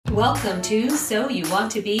Welcome to So You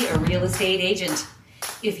Want to Be a Real Estate Agent.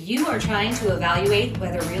 If you are trying to evaluate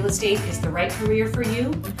whether real estate is the right career for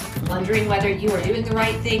you, wondering whether you are doing the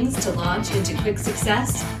right things to launch into quick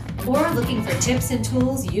success, or looking for tips and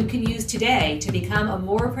tools you can use today to become a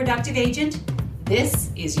more productive agent,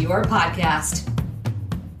 this is your podcast.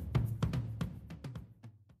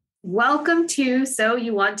 Welcome to So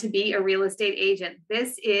You Want to Be a Real Estate Agent.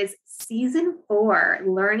 This is Season 4,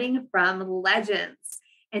 Learning from Legends.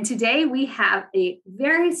 And today we have a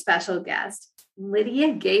very special guest,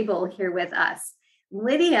 Lydia Gable, here with us.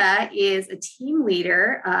 Lydia is a team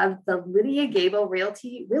leader of the Lydia Gable Real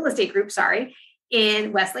Estate Group,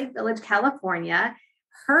 in Westlake Village, California.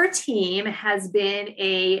 Her team has been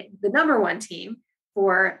the number one team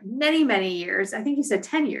for many, many years. I think you said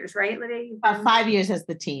 10 years, right, Lydia? 5 years as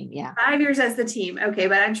the team, yeah. 5 years as the team. Okay,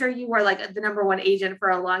 but I'm sure you were like the number one agent for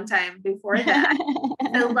a long time before that.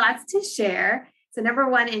 So lots to share. So number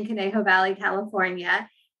one in Conejo Valley, California.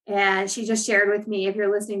 And she just shared with me, if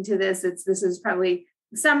you're listening to this, this is probably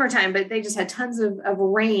summertime, but they just had tons of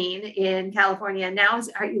rain in California. Now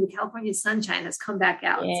the California sunshine has come back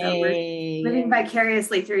out. Yay. So we're living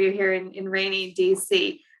vicariously through you here in rainy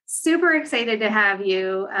DC. Super excited to have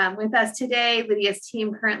you with us today. Lydia's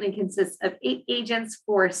team currently consists of 8 agents,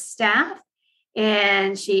 4 staff,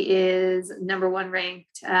 and she is number one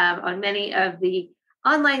ranked on many of the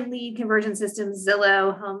online lead conversion systems,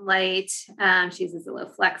 Zillow, HomeLight. She's a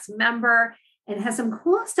Zillow Flex member and has some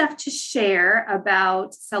cool stuff to share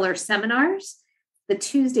about seller seminars, the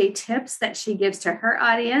Tuesday tips that she gives to her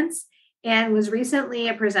audience, and was recently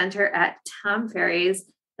a presenter at Tom Ferry's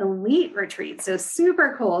Elite Retreat. So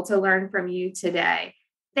super cool to learn from you today.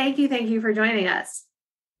 Thank you for joining us.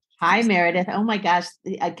 Hi, Meredith. Oh my gosh.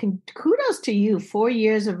 Kudos to you. 4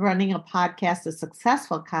 years of running a podcast, a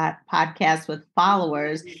successful podcast with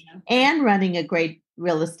followers, and running a great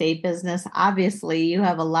real estate business. Obviously, you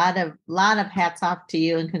have a lot of hats off to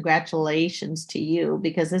you, and congratulations to you,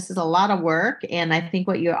 because this is a lot of work. And I think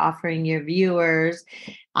what you're offering your viewers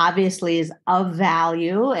obviously is of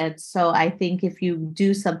value. And so I think if you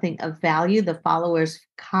do something of value, the followers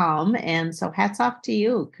come. And so hats off to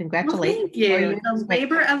you. Congratulations. Well, thank you. The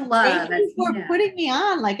labor of love. Thank you for putting me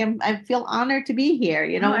on. I feel honored to be here.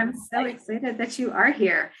 I'm so excited that you are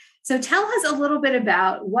here. So tell us a little bit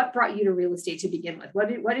about what brought you to real estate to begin with.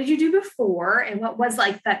 What did you do before? And what was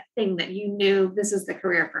like that thing that you knew this is the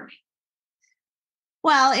career for me?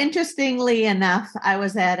 Well, interestingly enough, I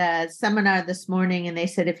was at a seminar this morning and they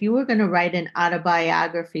said, if you were going to write an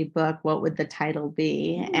autobiography book, what would the title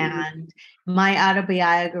be? Mm-hmm. And my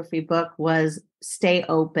autobiography book was Stay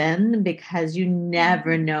Open, because you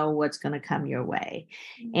never know what's going to come your way.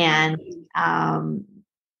 Mm-hmm. And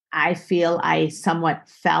I feel I somewhat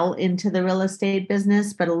fell into the real estate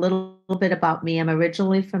business, but a little bit about me. I'm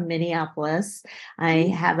originally from Minneapolis. I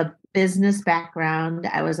have a business background.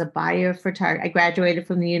 I was a buyer for Target. I graduated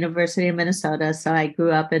from the University of Minnesota. So I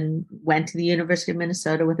grew up and went to the University of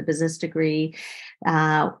Minnesota with a business degree.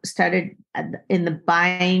 Started in the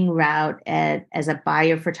buying route as a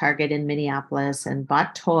buyer for Target in Minneapolis, and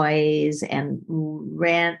bought toys and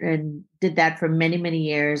ran and did that for many, many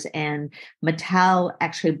years. And Mattel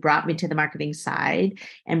actually brought me to the marketing side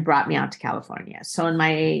and brought me out to California. So in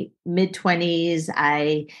my mid-20s,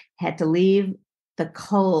 I had to leave the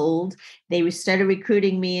cold. They started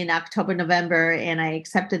recruiting me in October, November, and I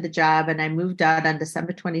accepted the job, and I moved out on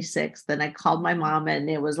December 26th. And I called my mom, and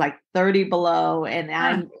it was like 30 below, and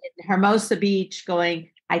I'm in Hermosa Beach going,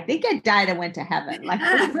 I think I died and went to heaven.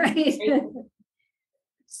 Right.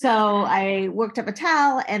 So I worked at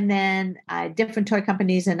Mattel and then different toy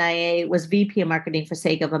companies, and I was VP of marketing for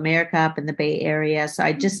Sega of America up in the Bay Area. So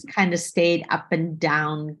I just kind of stayed up and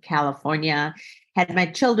down California, got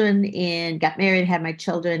married, had my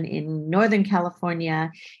children in Northern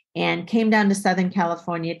California, and came down to Southern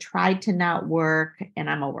California, tried to not work, and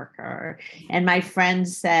I'm a worker. And my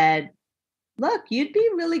friends said, look, you'd be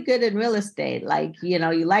really good in real estate.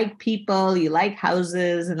 You like people, you like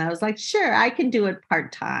houses. And I was like, sure, I can do it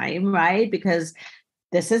part-time, right? Because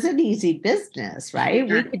this is an easy business, right?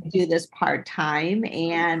 We could do this part-time.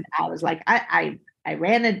 And I was like, I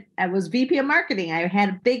was VP of marketing. I had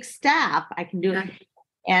a big staff. I can do it.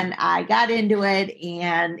 And I got into it,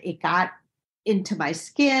 and it got into my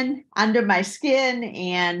skin, under my skin.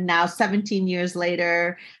 And now 17 years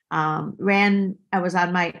later, I was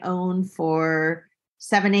on my own for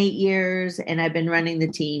 7-8 years, and I've been running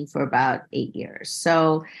the team for about 8 years.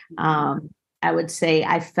 So I would say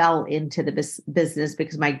I fell into the business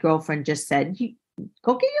because my girlfriend just said,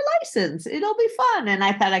 go get your license. It'll be fun. And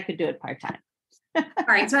I thought I could do it part-time. All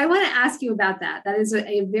right. So I want to ask you about that. That is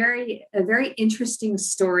a very interesting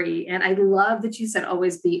story. And I love that you said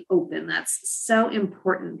always be open. That's so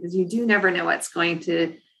important because you do never know what's going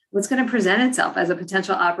to present itself as a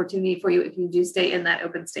potential opportunity for you if you do stay in that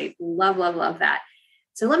open state. Love, love, love that.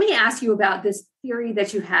 So let me ask you about this theory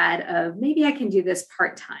that you had of maybe I can do this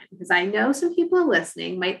part-time, because I know some people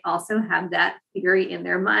listening might also have that theory in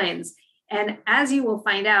their minds. And as you will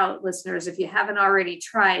find out, listeners, if you haven't already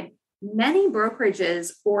tried, many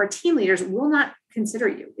brokerages or team leaders will not consider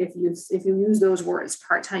you if you use those words,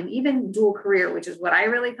 part-time, even dual career, which is what I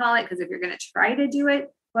really call it. Because if you're going to try to do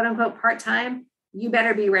it, quote unquote, part-time, you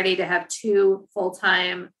better be ready to have 2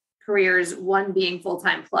 full-time careers, one being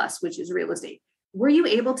full-time plus, which is real estate. Were you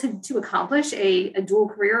able to accomplish a dual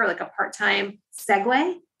career or like a part-time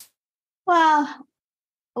segue? Well,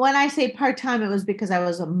 when I say part-time, it was because I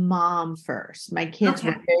was a mom first. My kids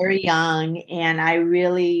were very young and I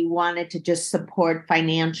really wanted to just support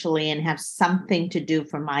financially and have something to do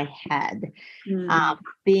for my head.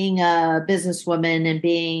 Being a businesswoman and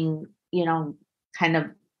being, kind of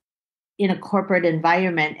in a corporate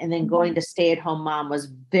environment and then going to stay-at-home mom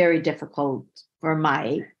was very difficult for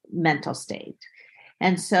my mental state.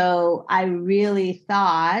 And so I really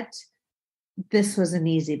thought this was an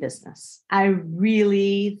easy business. I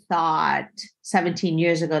really thought 17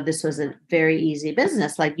 years ago, this was a very easy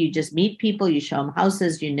business. Like you just meet people, you show them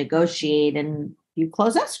houses, you negotiate and you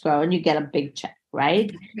close escrow and you get a big check,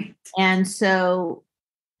 right? And so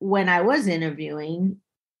when I was interviewing,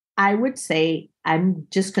 I would say, I'm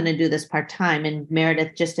just going to do this part-time. And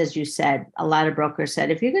Meredith, just as you said, a lot of brokers said,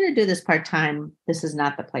 if you're going to do this part-time, this is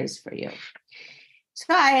not the place for you.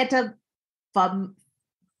 So I had to,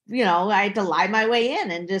 I had to lie my way in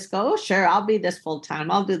and just go, oh, sure, I'll be this full-time.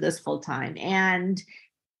 I'll do this full-time. And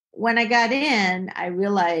when I got in, I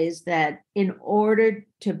realized that in order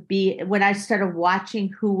to when I started watching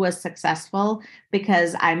who was successful,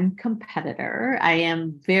 because I'm a competitor, I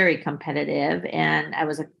am very competitive, and I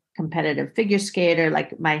was a competitive figure skater.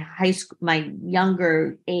 Like my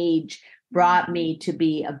younger age brought me to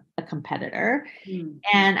be a competitor.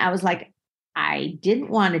 And I was like, I didn't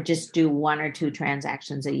want to just do 1 or 2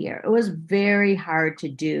 transactions a year. It was very hard to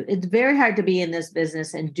do. It's very hard to be in this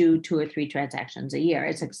business and do 2 or 3 transactions a year.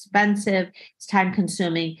 It's expensive. It's time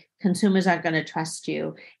consuming. Consumers aren't going to trust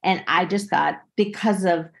you. And I just thought, because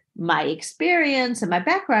of my experience and my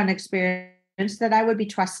background experience, that I would be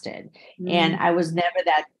trusted. And I was never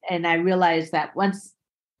that. And I realized that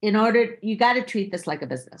you got to treat this like a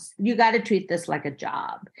business. You got to treat this like a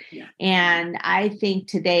job. Yeah. And I think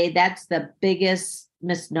today that's the biggest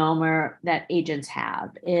misnomer that agents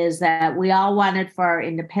have, is that we all want it for our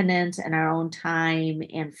independence and our own time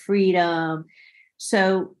and freedom.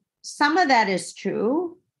 So some of that is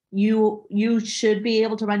true. You should be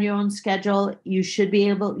able to run your own schedule. You should be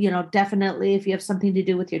able, definitely if you have something to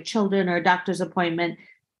do with your children or a doctor's appointment,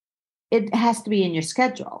 it has to be in your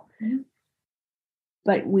schedule. Mm-hmm.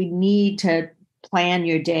 But we need to plan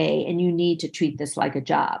your day and you need to treat this like a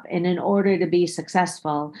job. And in order to be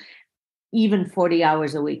successful, even 40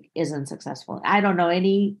 hours a week isn't successful. I don't know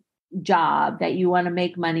any job that you want to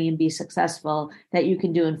make money and be successful that you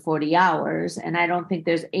can do in 40 hours. And I don't think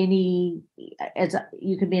there's you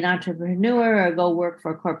can be an entrepreneur or go work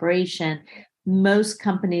for a corporation. Most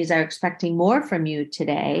companies are expecting more from you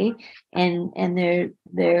today. And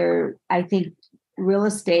I think real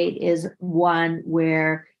estate is one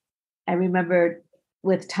where I remember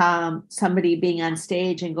with Tom, somebody being on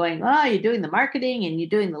stage and going, oh, you're doing the marketing and you're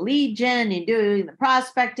doing the lead gen, and you're doing the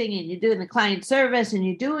prospecting and you're doing the client service and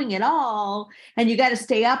you're doing it all. And you got to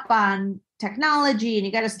stay up on technology and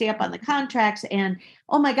you got to stay up on the contracts. And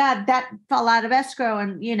oh my God, that fell out of escrow.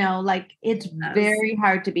 And, it's very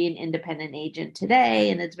hard to be an independent agent today.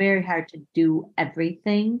 And it's very hard to do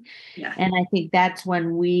everything. Yeah. And I think that's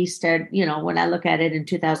when we start, when I look at it in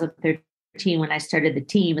 2013, when I started the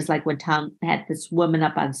team, is like when Tom had this woman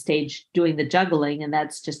up on stage doing the juggling. And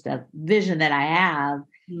that's just a vision that I have.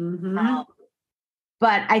 Mm-hmm.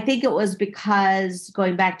 But I think it was because,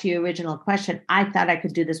 going back to your original question, I thought I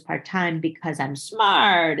could do this part-time because I'm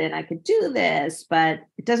smart and I could do this, but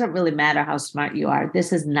it doesn't really matter how smart you are.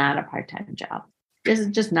 This is not a part-time job. This is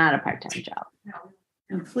just not a part-time job. No,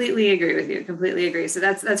 completely agree with you. Completely agree. So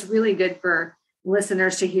that's really good for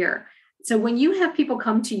listeners to hear. So when you have people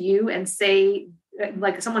come to you and say,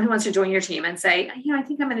 like someone who wants to join your team and say, I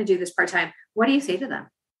think I'm going to do this part-time, what do you say to them?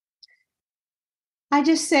 I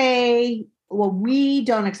just say, well, we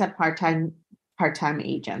don't accept part-time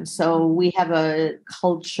agents. So we have a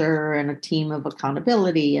culture and a team of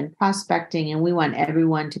accountability and prospecting, and we want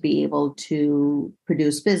everyone to be able to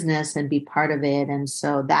produce business and be part of it. And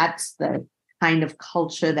so that's the kind of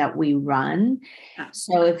culture that we run.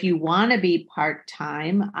 So if you want to be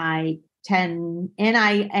part-time, I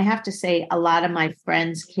have to say a lot of my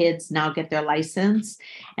friends' kids now get their license.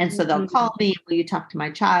 And so they'll call me, will you talk to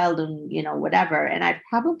my child and, whatever. And I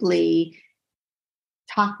probably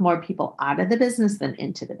talk more people out of the business than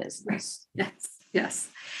into the business. Yes.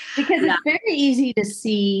 Because it's very easy to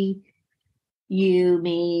see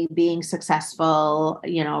me being successful,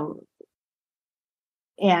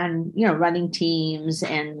 and running teams,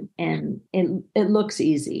 and it looks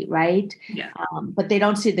easy, right? Yeah. But they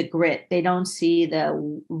don't see the grit. They don't see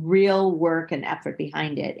the real work and effort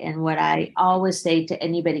behind it. And what I always say to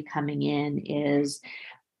anybody coming in is,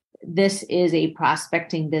 this is a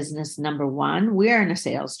prospecting business. Number one, we're in a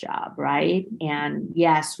sales job, right? And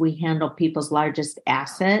yes, we handle people's largest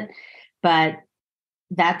asset, but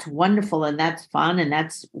that's wonderful and that's fun and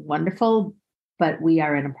that's wonderful. But we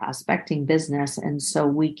are in a prospecting business. And so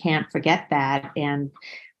we can't forget that. And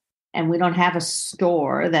we don't have a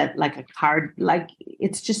store that like a card, like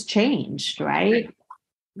it's just changed, right?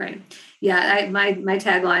 Right. Yeah. My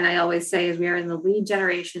tagline I always say is, we are in the lead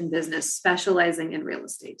generation business, specializing in real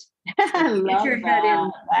estate. I love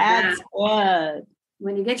that. That's good.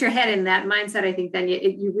 When you get your head in that mindset, I think then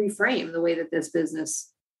you reframe the way that this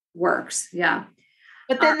business works. Yeah.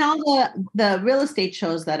 But then all the real estate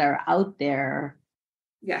shows that are out there,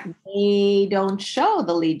 they don't show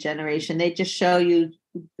the lead generation. They just show you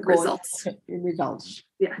results.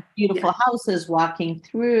 Yeah. Beautiful houses, walking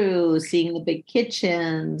through, seeing the big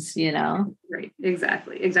kitchens, Right.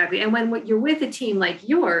 Exactly. And when you're with a team like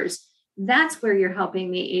yours, that's where you're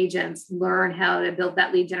helping the agents learn how to build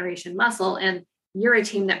that lead generation muscle. And you're a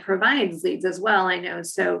team that provides leads as well, I know.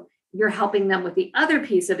 So you're helping them with the other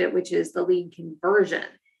piece of it, which is the lead conversion.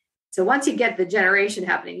 So once you get the generation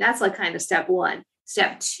happening, that's like kind of step one.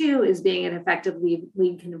 Step two is being an effective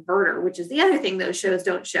lead converter, which is the other thing those shows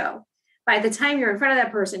don't show. By the time you're in front of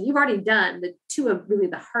that person, you've already done the two of really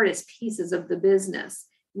the hardest pieces of the business.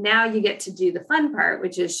 Now you get to do the fun part,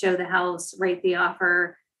 which is show the house, write the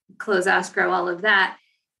offer, close escrow, all of that.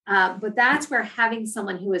 But that's where having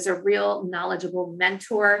someone who is a real knowledgeable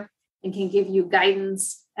mentor and can give you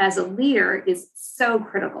guidance as a leader is so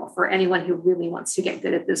critical for anyone who really wants to get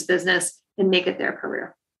good at this business and make it their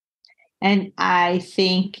career. And I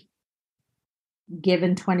think,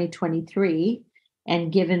 given 2023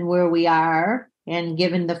 and given where we are and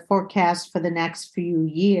given the forecast for the next few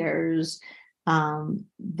years,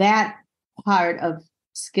 that part of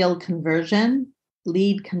skill conversion,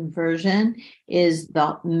 lead conversion, is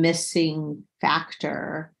the missing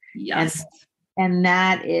factor. Yes. And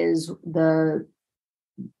that is the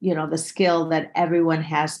skill that everyone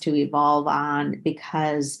has to evolve on,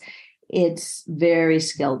 because it's very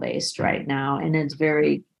skill-based right now. And it's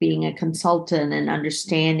very being a consultant and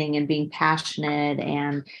understanding and being passionate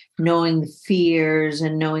and knowing the fears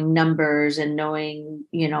and knowing numbers and knowing,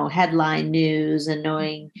 headline news and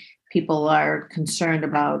knowing people are concerned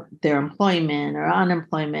about their employment or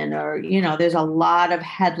unemployment, or, there's a lot of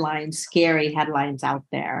headlines, scary headlines out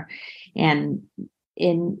there. And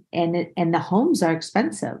the homes are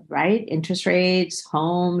expensive, right? Interest rates,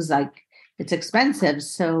 homes, like it's expensive.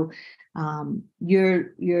 So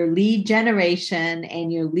your lead generation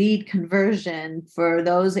and your lead conversion for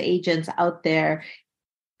those agents out there,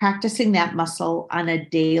 practicing that muscle on a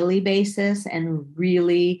daily basis and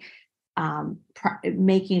really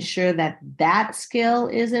making sure that skill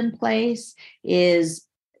is in place is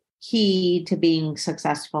key to being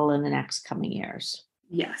successful in the next coming years.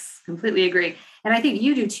 Yes, completely agree. And I think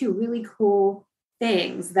you do two really cool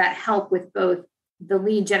things that help with both the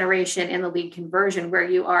lead generation and the lead conversion, where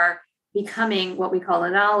you are becoming what we call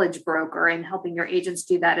a knowledge broker and helping your agents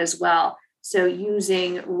do that as well. So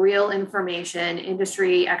using real information,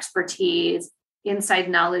 industry expertise, inside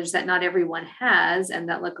knowledge that not everyone has, and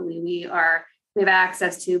that luckily we have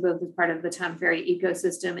access to, both as part of the Tom Ferry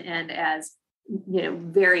ecosystem and as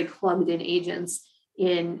very plugged in agents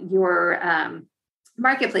in your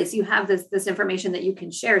marketplace. You have this information that you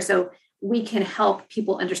can share, so we can help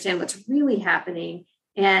people understand what's really happening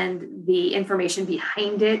and the information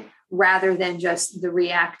behind it, rather than just the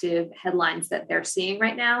reactive headlines that they're seeing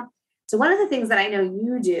right now. So one of the things that I know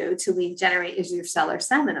you do to lead generate is your seller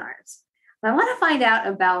seminars. I want to find out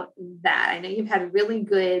about that. I know you've had really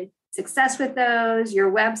good success with those.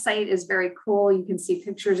 Your website is very cool. You can see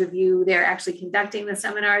pictures of you there actually conducting the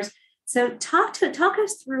seminars. So talk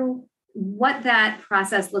us through what that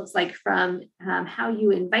process looks like, from how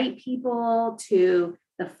you invite people to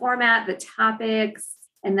the format, the topics,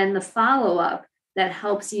 and then the follow-up that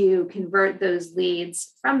helps you convert those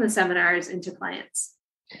leads from the seminars into clients.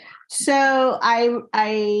 So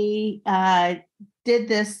I did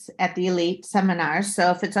this at the Elite seminar.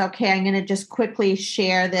 So if it's okay, I'm going to just quickly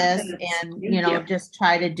share this and, just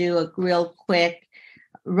try to do a real quick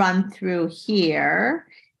run through here.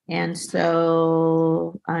 And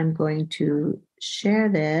so I'm going to share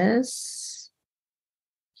this.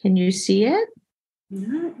 Can you see it?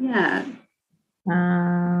 Not yet.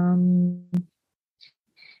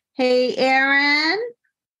 Hey, Erin,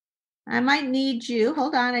 I might need you.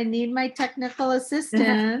 Hold on. I need my technical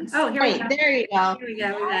assistance. Oh, here we go. There you go. Here we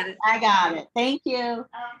go. We got it. I got it. Thank you.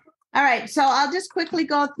 All right. So I'll just quickly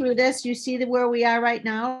go through this. You see where we are right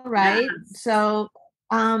now, right? Yes. So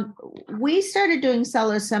we started doing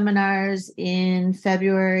seller seminars in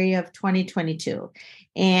February of 2022.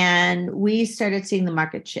 And we started seeing the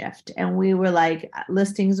market shift. And we were like,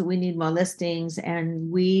 listings, we need more listings.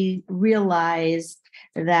 And we realized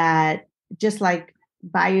that just like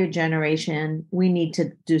buyer generation, we need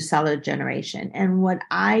to do seller generation. And what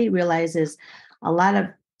I realize is a lot of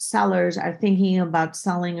sellers are thinking about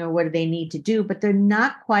selling or what do they need to do, but they're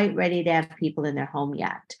not quite ready to have people in their home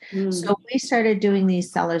yet. So we started doing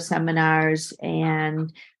these seller seminars,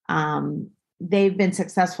 and they've been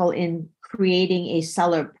successful in creating a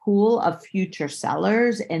seller pool of future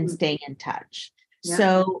sellers and staying in touch. Yeah.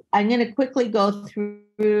 So I'm going to quickly go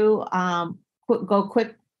through,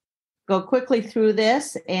 go quickly through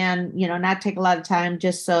this and, not take a lot of time,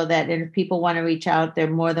 just so that if people want to reach out, they're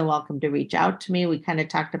more than welcome to reach out to me. We kind of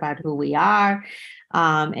talked about who we are,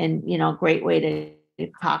 and, great way to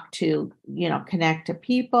talk to, connect to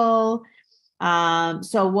people.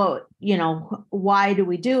 So what, why do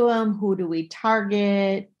we do them? Who do we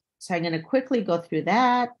target? So I'm going to quickly go through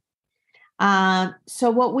that.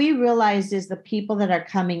 So what we realized is the people that are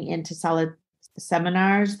coming into seller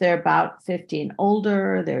seminars, they're about 50 and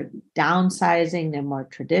older, they're downsizing, they're more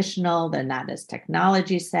traditional, they're not as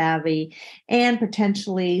technology savvy, and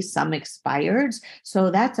potentially some expireds.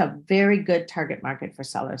 So that's a very good target market for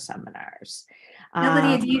seller seminars. Now,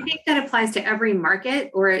 Lydia, do you think that applies to every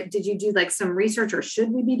market, or did you do like some research, or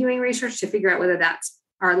should we be doing research to figure out whether that's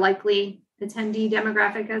our likely attendee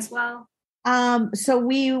demographic as well? So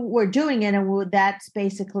we were doing it, and that's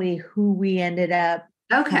basically who we ended up.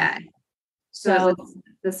 Okay. So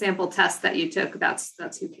the sample test that you took, that's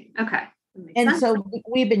who came. Okay. And so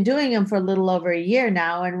we've been doing them for a little over a year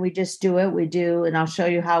now, and we just do it. We do, and I'll show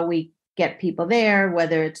you how we get people there,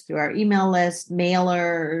 whether it's through our email list,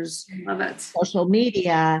 mailers, love it, social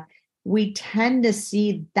media. We tend to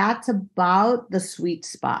see that's about the sweet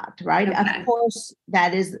spot, right? Okay. Of course,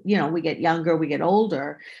 that is, we get younger, we get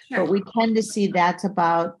older, sure, but we tend to see that's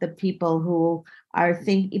about the people who are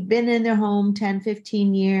been in their home 10,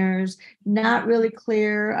 15 years, not really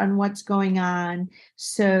clear on what's going on.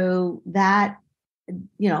 So that,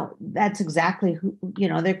 that's exactly who,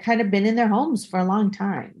 they've kind of been in their homes for a long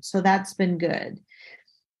time. So that's been good.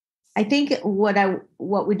 I think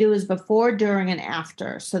what we do is before, during, and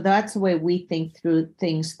after. So that's the way we think through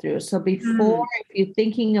things through. So before, if you're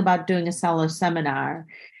thinking about doing a seller seminar,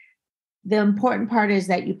 the important part is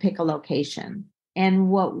that you pick a location. And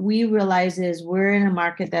what we realize is we're in a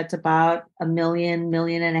market that's about $1 million, $1.5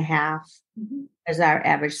 million as our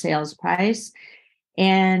average sales price.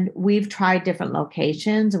 And we've tried different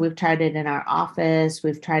locations. We've tried it in our office.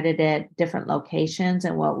 We've tried it at different locations.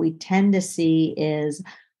 And what we tend to see is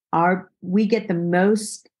we get the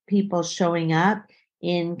most people showing up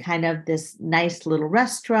in kind of this nice little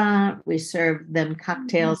restaurant. We serve them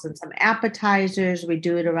cocktails and some appetizers. We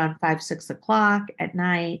do it around 5, 6 o'clock at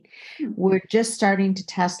night. We're just starting to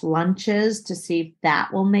test lunches to see if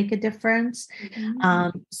that will make a difference.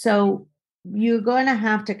 So you're going to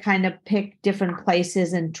have to kind of pick different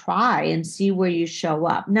places and try and see where you show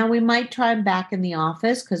up. Now, we might try them back in the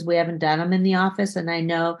office because we haven't done them in the office. And I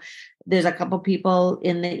know there's a couple people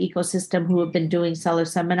in the ecosystem who have been doing seller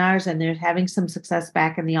seminars, and they're having some success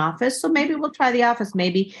back in the office. So maybe we'll try the office.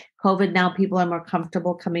 Maybe COVID now, people are more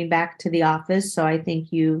comfortable coming back to the office. So I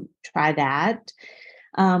think you try that.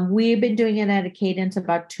 We've been doing it at a cadence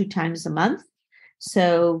about 2 times a month.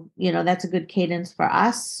 So, that's a good cadence for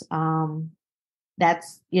us.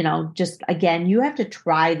 That's, just, again, you have to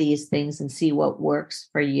try these things and see what works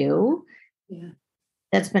for you. Yeah.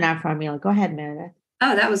 That's been our formula. Go ahead, Meredith.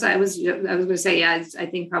 Oh, I was going to say, yeah, I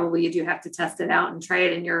think probably you do have to test it out and try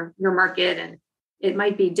it in your market. And it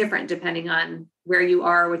might be different depending on where you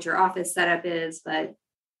are, what your office setup is, but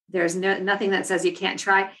there's nothing that says you can't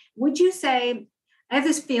try. Would you say, I have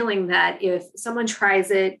this feeling that if someone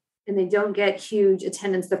tries it and they don't get huge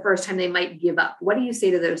attendance the first time, they might give up. What do you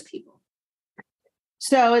say to those people?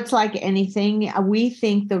 So it's like anything. We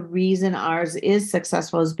think the reason ours is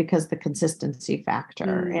successful is because the consistency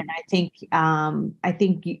factor. And I think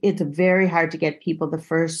it's very hard to get people the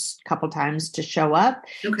first couple times to show up.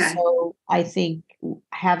 Okay. So I think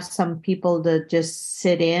have some people to just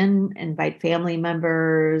sit in, invite family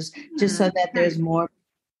members, just so that there's more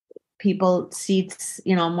seats,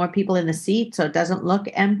 more people in the seat, so it doesn't look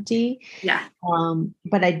empty. Yeah.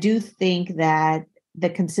 But I do think that the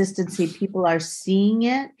consistency, people are seeing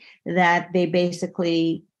it, that they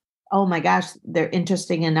basically, oh my gosh, they're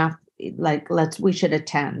interesting enough. Like, we should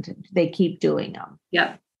attend. They keep doing them.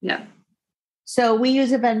 Yep. Yep. So we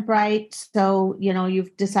use Eventbrite. So,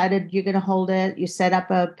 you've decided you're going to hold it. You set up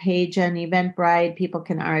a page on Eventbrite. People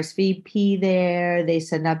can RSVP there. They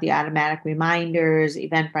send out the automatic reminders.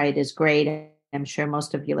 Eventbrite is great. I'm sure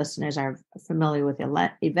most of you listeners are familiar with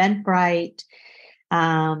Eventbrite.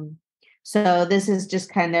 So this is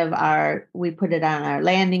just kind of we put it on our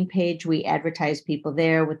landing page. We advertise people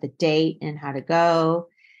there with the date and how to go.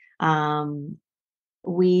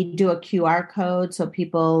 We do a QR code so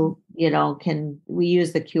people, we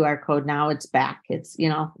use the QR code now. It's back. It's,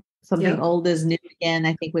 something old is new again.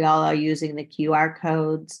 I think we all are using the QR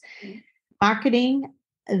codes. Marketing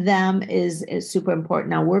them is super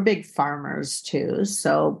important. Now we're big farmers too.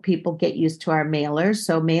 So people get used to our mailers.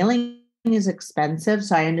 So mailing is expensive.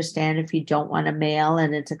 So I understand if you don't want to mail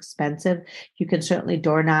and it's expensive, you can certainly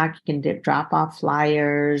door knock, you can drop off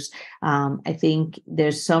flyers. I think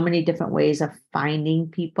there's so many different ways of finding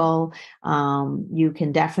people. You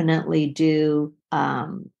can definitely do,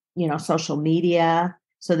 social media.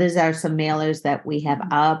 So these are some mailers that we have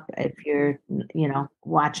up. If you're,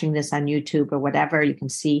 watching this on YouTube or whatever, you can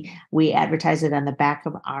see we advertise it on the back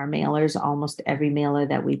of our mailers, almost every mailer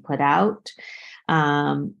that we put out.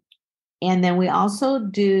 And then we also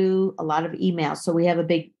do a lot of emails. So we have a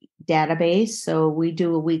big database. So we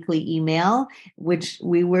do a weekly email, which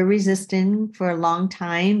we were resisting for a long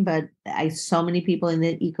time, but so many people in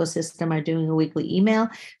the ecosystem are doing a weekly email.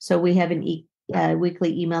 So we have a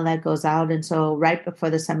weekly email that goes out. And so right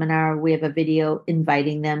before the seminar, we have a video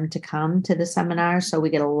inviting them to come to the seminar. So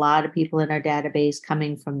we get a lot of people in our database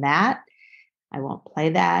coming from that. I won't play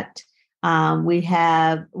that.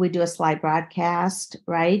 We do a slide broadcast,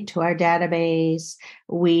 right, to our database.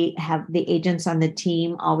 We have the agents on the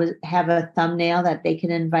team always have a thumbnail that they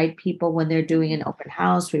can invite people when they're doing an open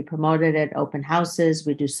house. We promote it at open houses.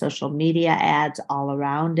 We do social media ads all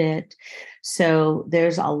around it. So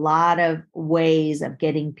there's a lot of ways of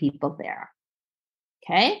getting people there.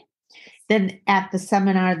 Okay. Then at the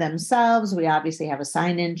seminar themselves, we obviously have a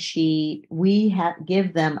sign-in sheet. We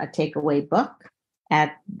give them a takeaway book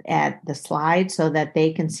at the slide so that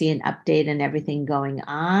they can see an update and everything going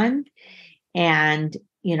on. And,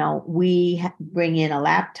 we bring in a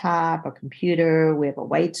laptop, a computer, we have a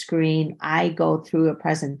white screen. I go through a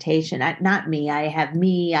presentation. Not me. I have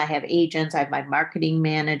agents, I have my marketing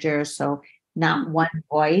manager. So not one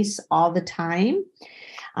voice all the time.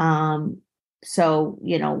 So,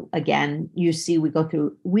 again, you see,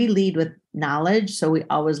 we lead with knowledge. So we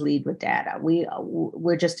always lead with data.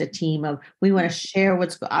 We're just a team we want to share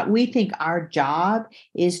we think our job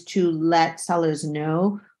is to let sellers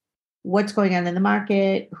know what's going on in the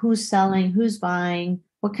market, who's selling, who's buying,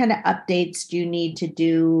 what kind of updates do you need to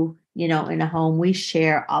do, in a home. We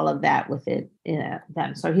share all of that with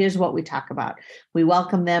them. So here's what we talk about. We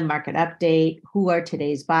welcome them, market update, who are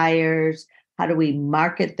today's buyers, how do we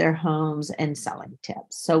market their homes, and selling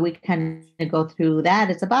tips. So we kind of go through that.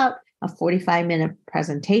 It's about a 45-minute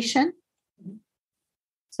presentation.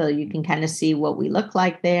 So you can kind of see what we look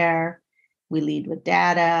like there. We lead with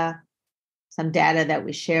data, some data that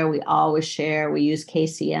we share. We always share. We use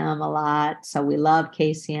KCM a lot. So we love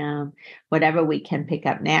KCM. Whatever we can pick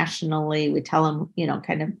up nationally, we tell them,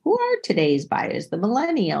 kind of who are today's buyers, the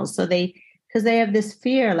millennials. So because they have this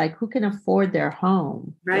fear, like who can afford their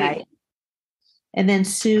home, right? And then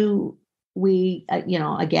Sue, we,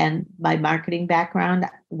 again, my marketing background,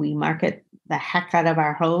 we market the heck out of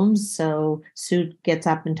our homes. So Sue gets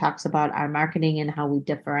up and talks about our marketing and how we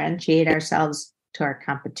differentiate ourselves to our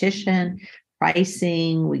competition,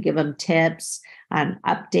 pricing. We give them tips on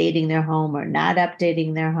updating their home or not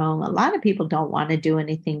updating their home. A lot of people don't want to do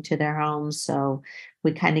anything to their homes. So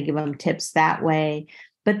we kind of give them tips that way.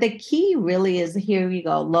 But the key really is, here you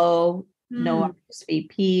go, no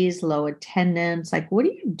RSVPs, low attendance. Like, what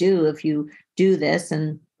do you do if you do this?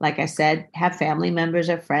 And like I said, have family members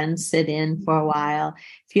or friends sit in for a while.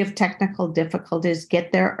 If you have technical difficulties,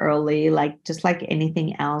 get there early, just like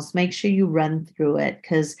anything else. Make sure you run through it,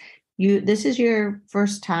 because this is your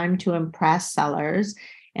first time to impress sellers.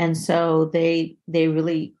 And so they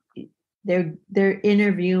really they're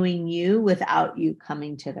interviewing you without you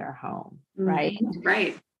coming to their home, right?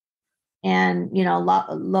 Right. And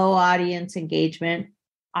low audience engagement.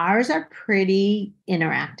 Ours are pretty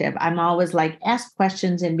interactive. I'm always like, ask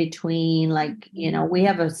questions in between. Like, we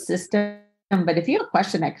have a system, but if you have a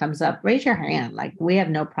question that comes up, raise your hand. Like, we have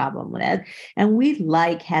no problem with it. And we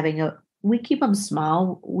like we keep them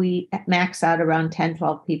small. We max out around 10,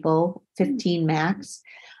 12 people, 15 max,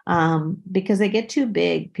 because they get too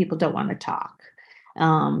big. People don't want to talk.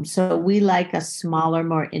 So we like a smaller,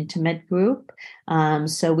 more intimate group. And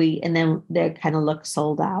then they kind of look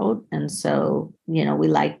sold out. And so, we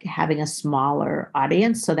like having a smaller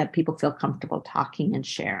audience so that people feel comfortable talking and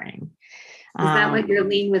sharing. Is that what your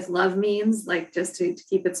lean with love means? Like just to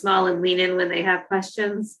keep it small and lean in when they have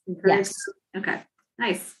questions? Yes. Okay.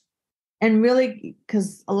 Nice. And really,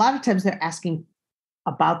 because a lot of times they're asking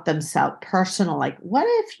about themselves, personal, like, what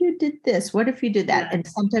if you did this? What if you did that? Yeah. And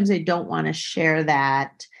sometimes they don't want to share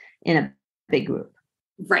that in a big group.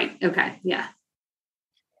 Right. Okay. Yeah.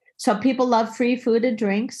 So people love free food and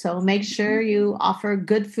drink. So make sure you offer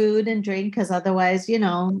good food and drink, because otherwise,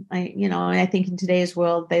 I think in today's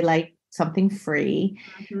world, they like something free.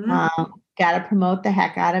 Got to promote the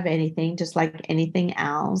heck out of anything, just like anything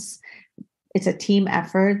else. It's a team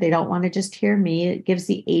effort. They don't want to just hear me. It gives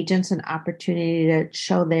the agents an opportunity to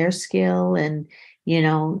show their skill and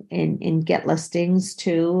get listings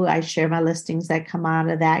too. I share my listings that come out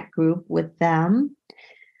of that group with them.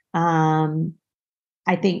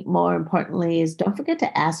 I think more importantly is don't forget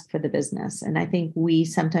to ask for the business. And I think we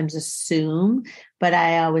sometimes assume, but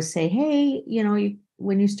I always say, hey,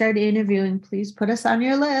 when you start interviewing, please put us on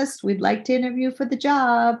your list. We'd like to interview for the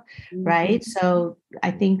job, right? So I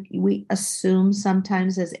think we assume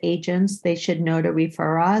sometimes as agents, they should know to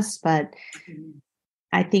refer us, but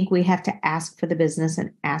I think we have to ask for the business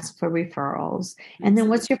and ask for referrals. And then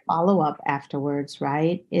what's your follow-up afterwards,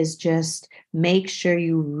 right? Is just make sure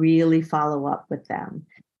you really follow up with them.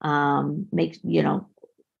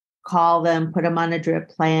 Call them, put them on a drip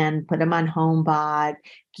plan, put them on HomeBot,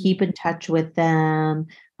 keep in touch with them.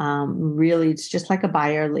 Really, it's just like a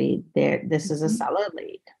buyer lead. This is a seller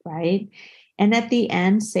lead, right? And at the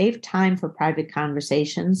end, save time for private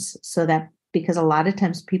conversations because a lot of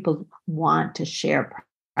times people want to share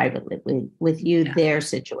privately with you their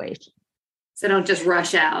situation. So don't just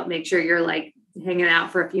rush out. Make sure you're like hanging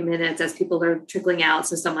out for a few minutes as people are trickling out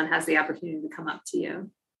so someone has the opportunity to come up to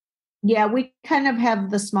you. Yeah, we kind of have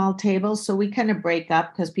the small tables, so we kind of break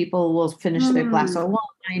up because people will finish their glass of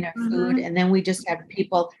wine or food, and then we just have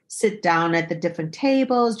people sit down at the different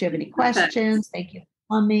tables. Do you have any questions? Thank you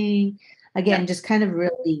for coming. Again, just kind of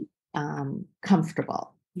really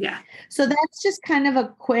comfortable. Yeah. So that's just kind of a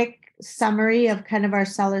quick summary of kind of our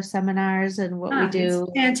seller seminars and what we do.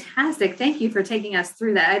 Fantastic. Thank you for taking us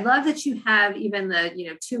through that. I love that you have even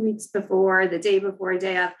the 2 weeks before, the day before,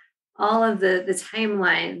 day of, all of the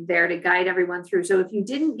timeline there to guide everyone through. So if you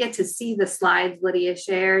didn't get to see the slides Lydia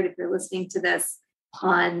shared, if you're listening to this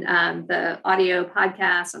on the audio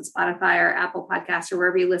podcast on Spotify or Apple Podcasts or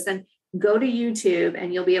wherever you listen, go to YouTube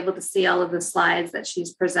and you'll be able to see all of the slides that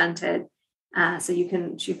she's presented. So you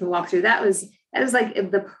can walk through. That was like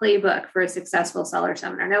the playbook for a successful seller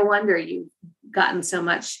seminar. No wonder you've gotten so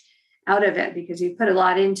much out of it because you put a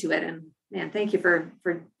lot into it. And man, thank you for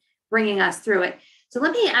bringing us through it. So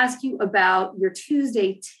let me ask you about your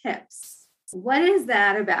Tuesday tips. What is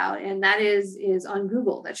that about? And that is on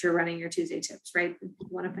Google that you're running your Tuesday tips, right? People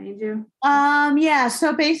want to find you? Yeah.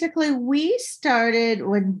 So basically we started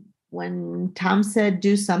when Tom said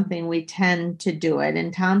do something, we tend to do it.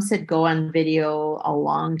 And Tom said go on video a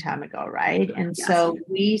long time ago, right? And so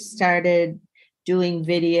we started doing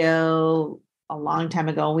video a long time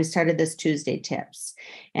ago. We started this Tuesday tips.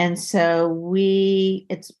 And so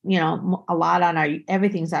it's, a lot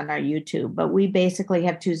everything's on our YouTube, but we basically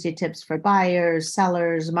have Tuesday tips for buyers,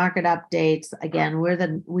 sellers, market updates. Again,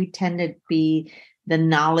 we tend to be the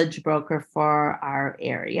knowledge broker for our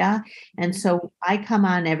area. And so I come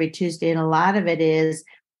on every Tuesday, and a lot of it is,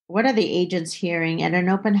 what are the agents hearing at an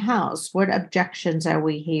open house? What objections are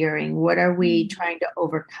we hearing? What are we trying to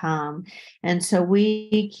overcome? And so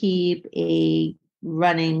we keep a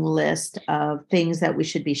running list of things that we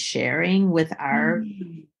should be sharing with our,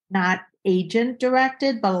 not agent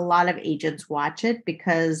directed, but a lot of agents watch it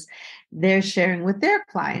because they're sharing with their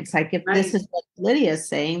clients. Like if this is what Lydia is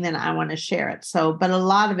saying, then I want to share it. So, but a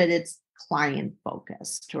lot of it's client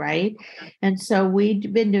focused, right? And so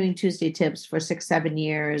we've been doing Tuesday tips for 6-7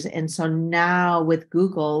 years. And so now with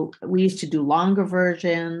Google, we used to do longer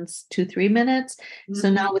versions, 2-3 minutes. So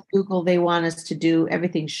now with Google, they want us to do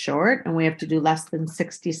everything short and we have to do less than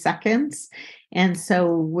 60 seconds. And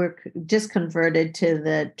so we're just converted to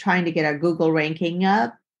the trying to get our Google ranking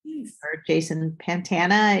up. Nice. Or Jason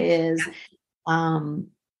Pantana is,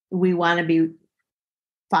 we want to be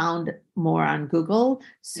found more on Google.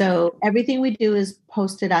 So everything we do is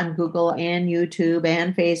posted on Google and YouTube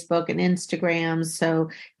and Facebook and Instagram. So,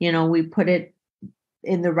 we put it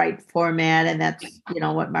in the right format, and that's,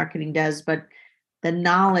 what marketing does. But the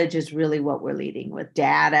knowledge is really what we're leading with: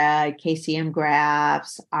 data, KCM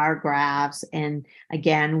graphs, R graphs. And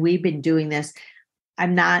again, we've been doing this.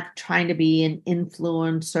 I'm not trying to be an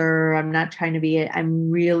influencer. I'm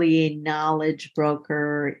really a knowledge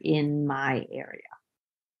broker in my area.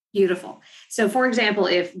 Beautiful. So, for example,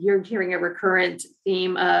 if you're hearing a recurrent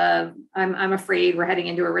theme of, I'm afraid we're heading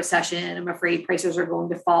into a recession, I'm afraid prices are going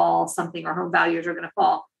to fall, something, or home values are going to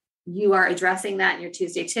fall, you are addressing that in your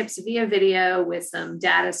Tuesday tips via video with some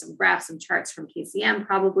data, some graphs, some charts from KCM,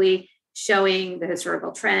 probably showing the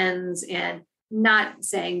historical trends, and not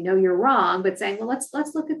saying, no, you're wrong, but saying, well,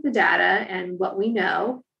 let's look at the data and what we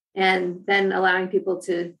know, and then allowing people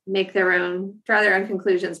to make draw their own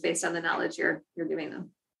conclusions based on the knowledge you're giving them.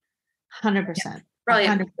 100%.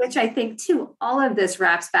 Brilliant. 100%. Which I think too, all of this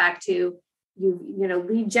wraps back to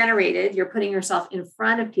lead generated. You're putting yourself in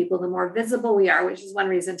front of people. The more visible we are, which is one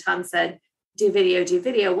reason Tom said, do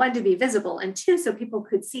video, one, to be visible, and two, so people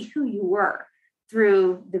could see who you were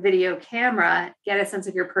through the video camera, get a sense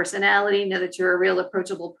of your personality, know that you're a real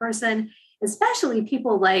approachable person, especially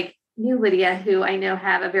people like you, Lydia, who I know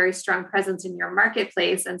have a very strong presence in your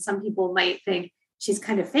marketplace. And some people might think she's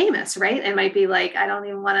kind of famous, right? And might be like, I don't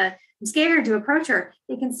even want to, I'm scared to approach her.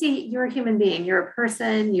 They can see you're a human being, you're a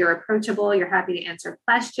person, you're approachable, you're happy to answer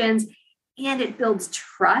questions. And it builds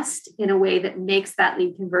trust in a way that makes that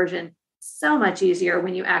lead conversion so much easier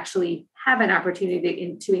when you actually have an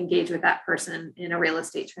opportunity to engage with that person in a real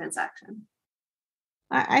estate transaction.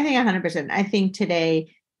 I think 100%. I think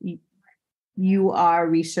today you are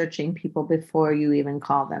researching people before you even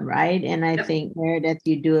call them, right? And I think, Meredith,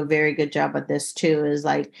 you do a very good job at this too, is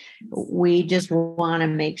like, we just want to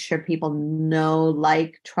make sure people know,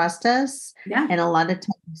 like, trust us. Yeah. And a lot of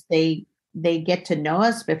times they get to know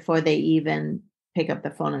us before they even pick up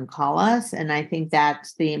the phone and call us. And I think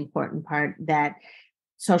that's the important part that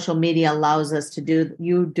social media allows us to do.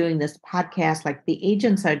 You doing this podcast, like, the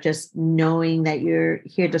agents are just knowing that you're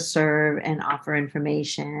here to serve and offer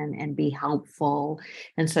information and be helpful.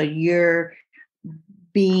 And so you're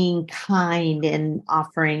being kind and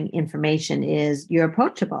offering information, you're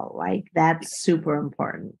approachable. Like, that's super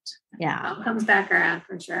important. Yeah. It comes back around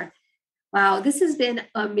for sure. Wow. This has been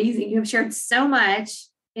amazing. You have shared so much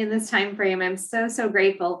in this time frame. I'm so, so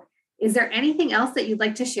grateful. Is there anything else that you'd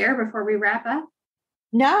like to share before we wrap up?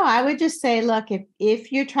 No, I would just say, look,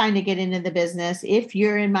 if you're trying to get into the business, if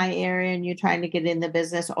you're in my area and you're trying to get in the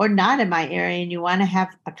business, or not in my area and you want to have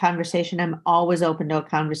a conversation, I'm always open to a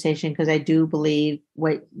conversation, because I do believe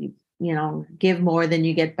give more than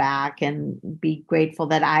you get back, and be grateful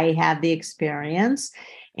that I had the experience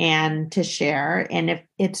and to share. And if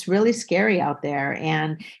it's really scary out there,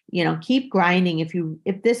 and, keep grinding.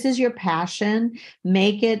 If this is your passion,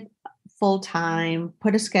 make it full time,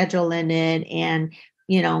 put a schedule in it, and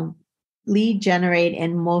lead generate,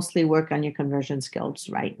 and mostly work on your conversion skills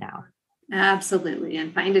right now. Absolutely.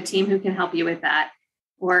 And find a team who can help you with that,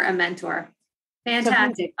 or a mentor.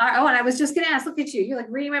 Fantastic. And I was just going to ask, look at you. You're like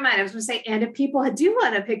reading my mind. I was going to say, and if people do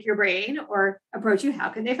want to pick your brain or approach you, how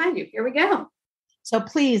can they find you? Here we go. So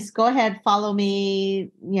please go ahead, follow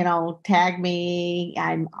me, tag me.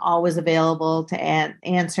 I'm always available to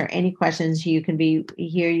answer any questions. You can be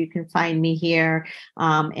here. You can find me here.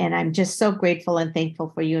 And I'm just so grateful and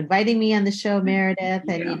thankful for you inviting me on the show, Meredith.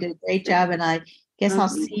 And you did a great job. And I guess I'll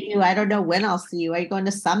see you. I don't know when I'll see you. Are you going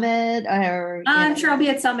to Summit, or? I'm sure I'll be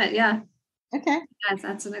at Summit. Yeah. Okay. Yes,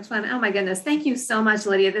 that's the next one. Oh my goodness. Thank you so much,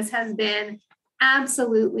 Lydia. This has been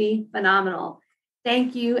absolutely phenomenal.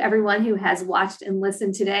 Thank you, everyone who has watched and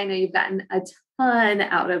listened today. I know you've gotten a ton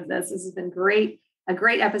out of this. This has been great, a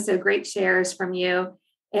great episode, great shares from you.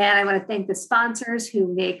 And I want to thank the sponsors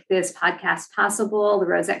who make this podcast possible: the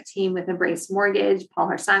Rosette team with Embrace Mortgage, Paul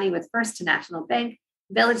Harsani with First National Bank,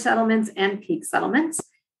 Village Settlements, and Peak Settlements.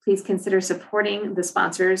 Please consider supporting the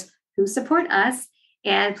sponsors who support us.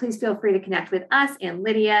 And please feel free to connect with us and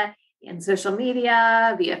Lydia in social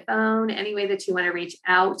media, via phone, any way that you want to reach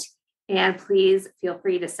out. And please feel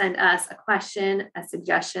free to send us a question, a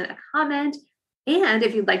suggestion, a comment. And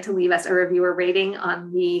if you'd like to leave us a review or rating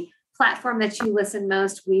on the platform that you listen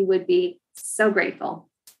most, we would be so grateful.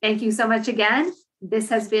 Thank you so much again. This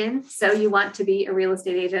has been So You Want to Be a Real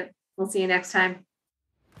Estate Agent. We'll see you next time.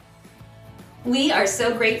 We are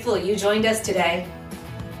so grateful you joined us today.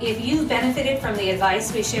 If you've benefited from the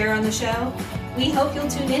advice we share on the show, we hope you'll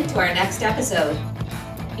tune in to our next episode.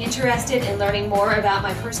 Interested in learning more about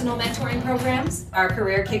my personal mentoring programs, our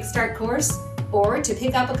Career Kickstart course, or to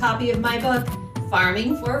pick up a copy of my book,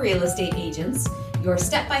 Farming for Real Estate Agents, your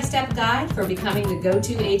step-by-step guide for becoming the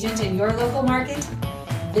go-to agent in your local market?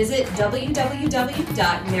 Visit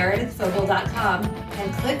www.meredithvogel.com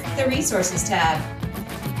and click the Resources tab.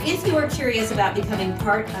 If you are curious about becoming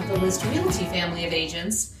part of the List Realty family of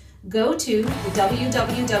agents, go to the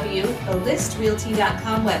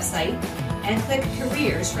www.thelistrealty.com website and click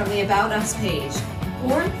Careers from the About Us page,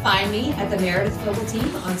 or find me at the Meredith Vogel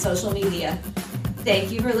team on social media.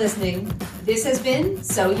 Thank you for listening. This has been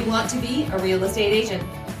So You Want to Be a Real Estate Agent.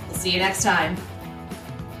 We'll see you next time.